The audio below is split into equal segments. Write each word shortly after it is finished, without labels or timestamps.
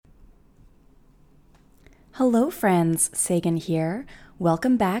Hello friends, Sagan here.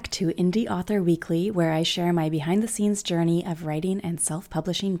 Welcome back to Indie Author Weekly, where I share my behind-the-scenes journey of writing and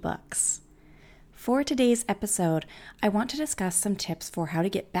self-publishing books. For today's episode, I want to discuss some tips for how to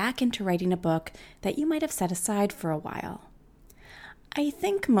get back into writing a book that you might have set aside for a while. I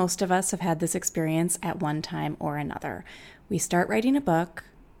think most of us have had this experience at one time or another. We start writing a book,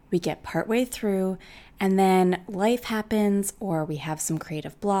 we get partway through, and then life happens or we have some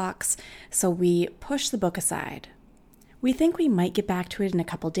creative blocks, so we push the book aside. We think we might get back to it in a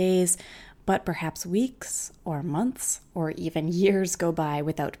couple days, but perhaps weeks or months or even years go by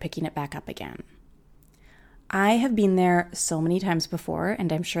without picking it back up again. I have been there so many times before,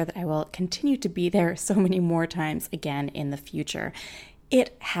 and I'm sure that I will continue to be there so many more times again in the future.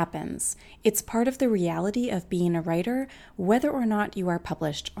 It happens. It's part of the reality of being a writer, whether or not you are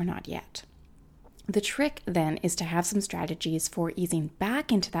published or not yet. The trick then is to have some strategies for easing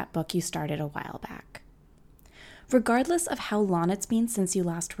back into that book you started a while back. Regardless of how long it's been since you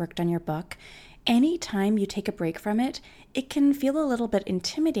last worked on your book, any time you take a break from it, it can feel a little bit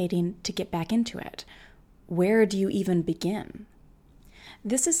intimidating to get back into it. Where do you even begin?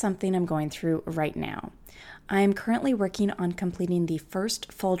 This is something I'm going through right now. I am currently working on completing the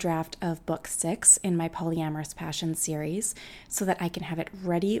first full draft of Book 6 in my Polyamorous Passion series so that I can have it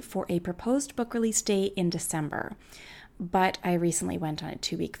ready for a proposed book release date in December. But I recently went on a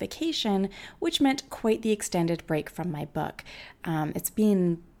 2-week vacation, which meant quite the extended break from my book. It's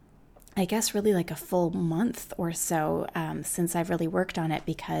been, I guess, really like a full month or so since I've really worked on it,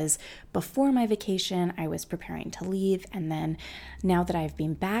 because before my vacation, I was preparing to leave. And then now that I've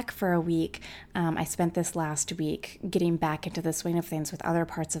been back for a week, I spent this last week getting back into the swing of things with other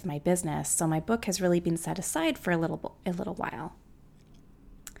parts of my business. So my book has really been set aside for a little while.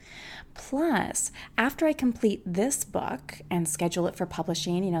 Plus, after I complete this book and schedule it for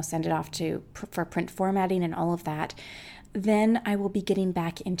publishing, send it off for print formatting and all of that, then I will be getting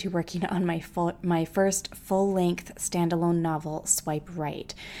back into working on my first full-length standalone novel, Swipe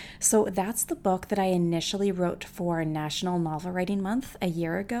Right. So that's the book that I initially wrote for National Novel Writing Month a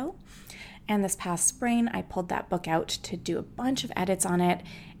year ago. And this past spring, I pulled that book out to do a bunch of edits on it,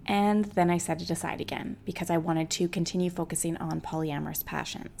 and then I set it aside again because I wanted to continue focusing on polyamorous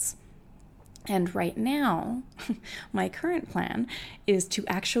passions. And right now, my current plan is to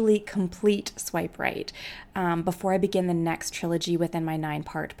actually complete Swipe Right before I begin the next trilogy within my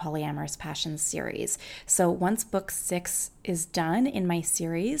 9-part Polyamorous Passions series. So once book 6 is done in my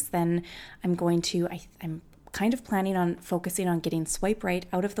series, then I'm kind of planning on focusing on getting Swipe Right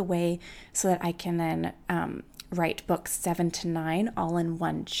out of the way so that I can then write books 7 to 9 all in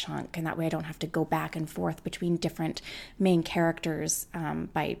one chunk, and that way I don't have to go back and forth between different main characters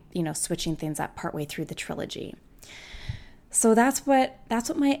by switching things up partway through the trilogy. So that's what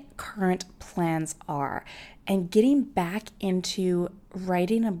my current plans are. And getting back into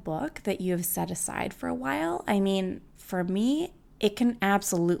writing a book that you have set aside for a while, for me, it can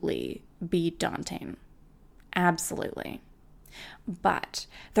absolutely be daunting. Absolutely. But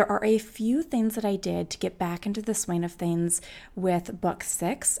there are a few things that I did to get back into the swing of things with book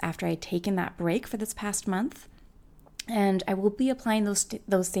 6 after I'd taken that break for this past month. And I will be applying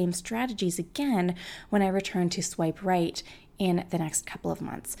those same strategies again when I return to Swipe Right in the next couple of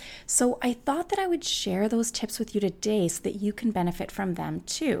months. So I thought that I would share those tips with you today so that you can benefit from them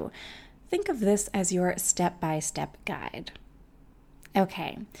too. Think of this as your step-by-step guide.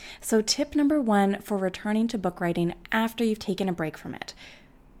 Okay, so tip number 1 for returning to book writing after you've taken a break from it.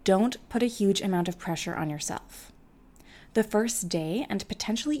 Don't put a huge amount of pressure on yourself. The first day, and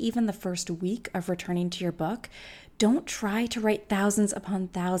potentially even the first week of returning to your book, don't try to write thousands upon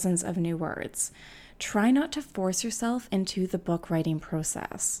thousands of new words. Try not to force yourself into the book writing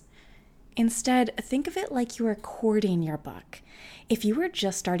process. Instead, think of it like you are courting your book. If you were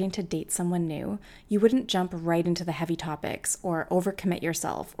just starting to date someone new, you wouldn't jump right into the heavy topics or overcommit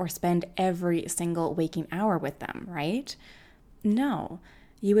yourself or spend every single waking hour with them, right? No,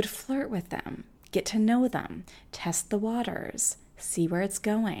 you would flirt with them, get to know them, test the waters, see where it's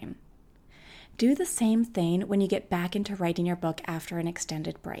going. Do the same thing when you get back into writing your book after an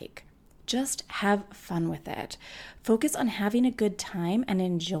extended break. Just have fun with it. Focus on having a good time and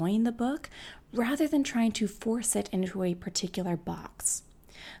enjoying the book rather than trying to force it into a particular box.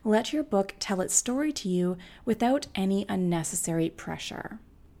 Let your book tell its story to you without any unnecessary pressure.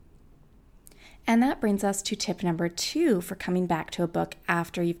 And that brings us to tip number 2 for coming back to a book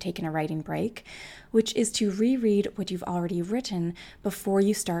after you've taken a writing break, which is to reread what you've already written before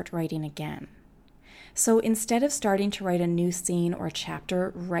you start writing again. So instead of starting to write a new scene or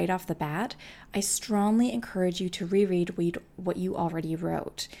chapter right off the bat, I strongly encourage you to reread what you already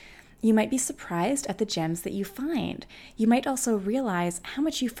wrote. You might be surprised at the gems that you find. You might also realize how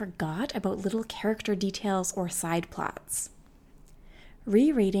much you forgot about little character details or side plots.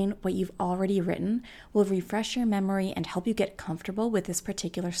 Rereading what you've already written will refresh your memory and help you get comfortable with this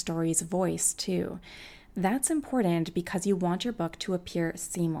particular story's voice, too. That's important because you want your book to appear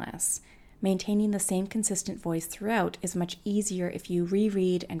seamless. Maintaining the same consistent voice throughout is much easier if you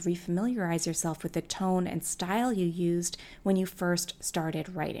reread and refamiliarize yourself with the tone and style you used when you first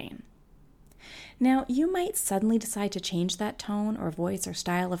started writing. Now, you might suddenly decide to change that tone or voice or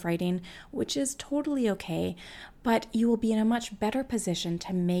style of writing, which is totally okay, but you will be in a much better position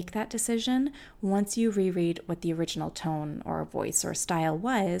to make that decision once you reread what the original tone or voice or style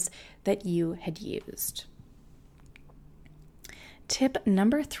was that you had used. Tip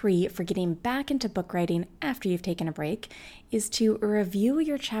number 3 for getting back into book writing after you've taken a break is to review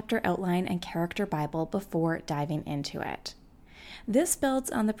your chapter outline and character Bible before diving into it. This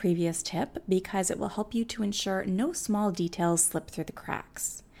builds on the previous tip because it will help you to ensure no small details slip through the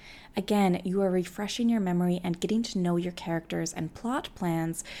cracks. Again, you are refreshing your memory and getting to know your characters and plot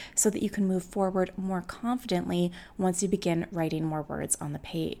plans so that you can move forward more confidently once you begin writing more words on the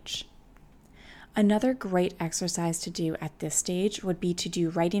page. Another great exercise to do at this stage would be to do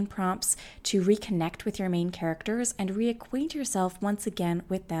writing prompts to reconnect with your main characters and reacquaint yourself once again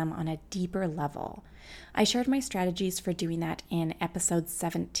with them on a deeper level. I shared my strategies for doing that in episode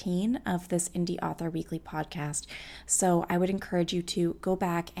 17 of this Indie Author Weekly podcast, so I would encourage you to go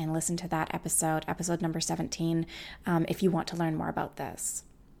back and listen to that episode number 17, if you want to learn more about this.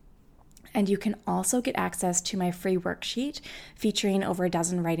 And you can also get access to my free worksheet featuring over a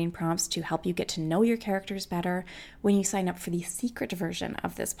dozen writing prompts to help you get to know your characters better when you sign up for the secret version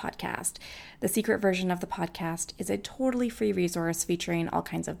of this podcast. The secret version of the podcast is a totally free resource featuring all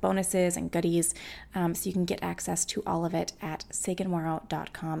kinds of bonuses and goodies, so you can get access to all of it at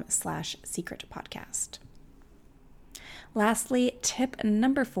saganmorrow.com/secretpodcast. Lastly, tip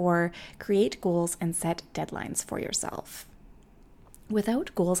number 4, create goals and set deadlines for yourself.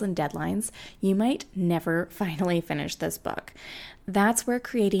 Without goals and deadlines, you might never finally finish this book. That's where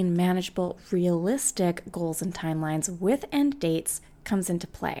creating manageable, realistic goals and timelines with end dates comes into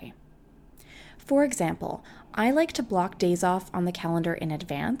play. For example, I like to block days off on the calendar in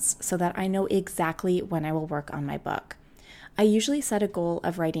advance so that I know exactly when I will work on my book. I usually set a goal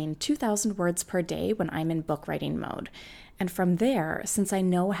of writing 2,000 words per day when I'm in book writing mode. And from there, since I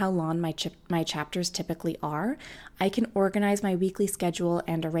know how long my chapters typically are, I can organize my weekly schedule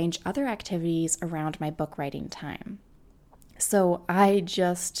and arrange other activities around my book writing time. So I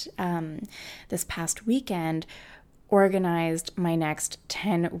just, this past weekend, organized my next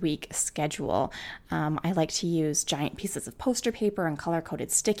 10-week schedule. I like to use giant pieces of poster paper and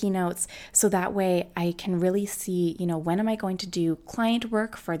color-coded sticky notes, so that way I can really see, when am I going to do client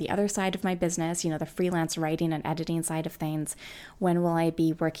work for the other side of my business, the freelance writing and editing side of things. When will I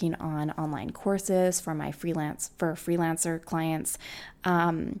be working on online courses for my freelancer clients?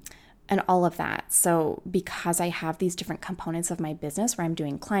 And all of that. So because I have these different components of my business where I'm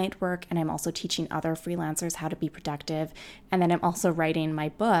doing client work and I'm also teaching other freelancers how to be productive, and then I'm also writing my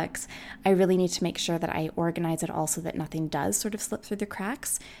books, I really need to make sure that I organize it all so that nothing does sort of slip through the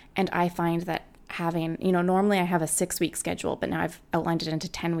cracks. And I find that having, normally I have a 6-week schedule, but now I've outlined it into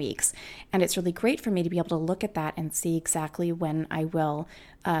 10 weeks. And it's really great for me to be able to look at that and see exactly when I will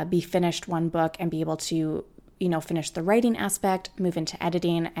be finished one book and be able to finish the writing aspect, move into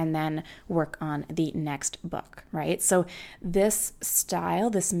editing, and then work on the next book, right? So this style,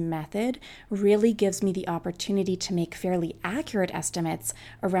 this method really gives me the opportunity to make fairly accurate estimates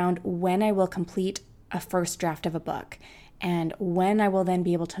around when I will complete a first draft of a book and when I will then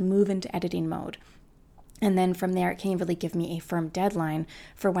be able to move into editing mode. And then from there, it can really give me a firm deadline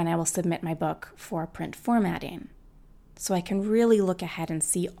for when I will submit my book for print formatting. So I can really look ahead and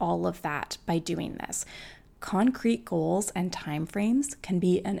see all of that by doing this. Concrete goals and timeframes can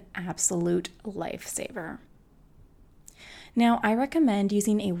be an absolute lifesaver. Now, I recommend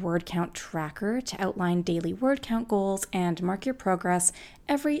using a word count tracker to outline daily word count goals and mark your progress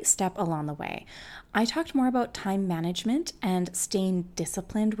every step along the way. I talked more about time management and staying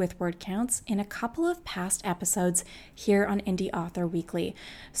disciplined with word counts in a couple of past episodes here on Indie Author Weekly.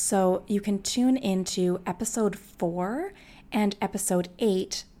 So you can tune into episode 4 and episode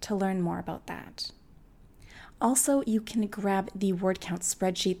 8 to learn more about that. Also, you can grab the word count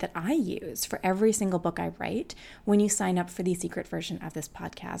spreadsheet that I use for every single book I write when you sign up for the secret version of this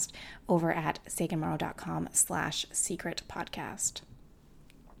podcast over at saganmorrow.com/secretpodcast.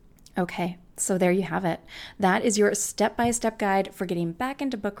 Okay, so there you have it. That is your step-by-step guide for getting back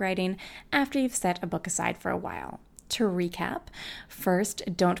into book writing after you've set a book aside for a while. To recap, first,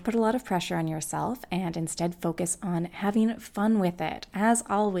 don't put a lot of pressure on yourself and instead focus on having fun with it. As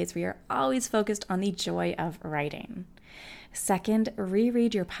always, we are always focused on the joy of writing. Second,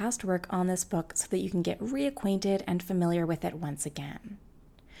 reread your past work on this book so that you can get reacquainted and familiar with it once again.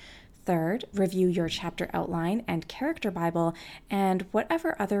 Third, review your chapter outline and character Bible and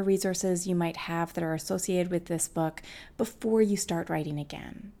whatever other resources you might have that are associated with this book before you start writing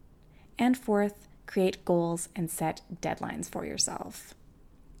again. And fourth, create goals and set deadlines for yourself.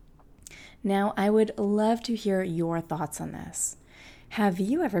 Now, I would love to hear your thoughts on this. Have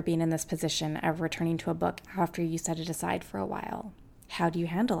you ever been in this position of returning to a book after you set it aside for a while? How do you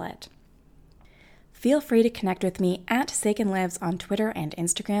handle it? Feel free to connect with me at Sagan Lives on Twitter and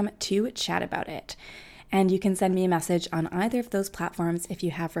Instagram to chat about it. And you can send me a message on either of those platforms if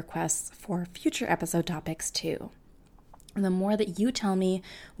you have requests for future episode topics too. The more that you tell me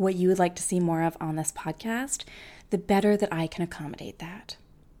what you would like to see more of on this podcast, the better that I can accommodate that.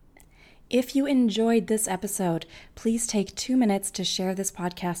 If you enjoyed this episode, please take 2 minutes to share this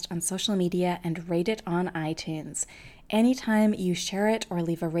podcast on social media and rate it on iTunes. Anytime you share it or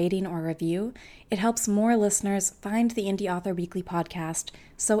leave a rating or review, it helps more listeners find the Indie Author Weekly podcast,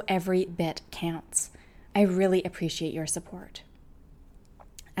 so every bit counts. I really appreciate your support.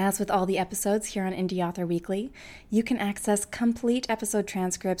 As with all the episodes here on Indie Author Weekly, you can access complete episode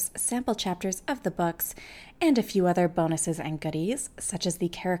transcripts, sample chapters of the books, and a few other bonuses and goodies, such as the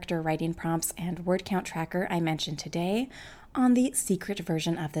character writing prompts and word count tracker I mentioned today, on the secret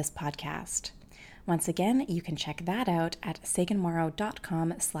version of this podcast. Once again, you can check that out at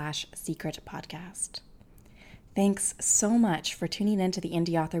saganmorrow.com/secretpodcast. Thanks so much for tuning in to the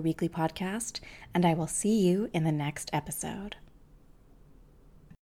Indie Author Weekly podcast, and I will see you in the next episode.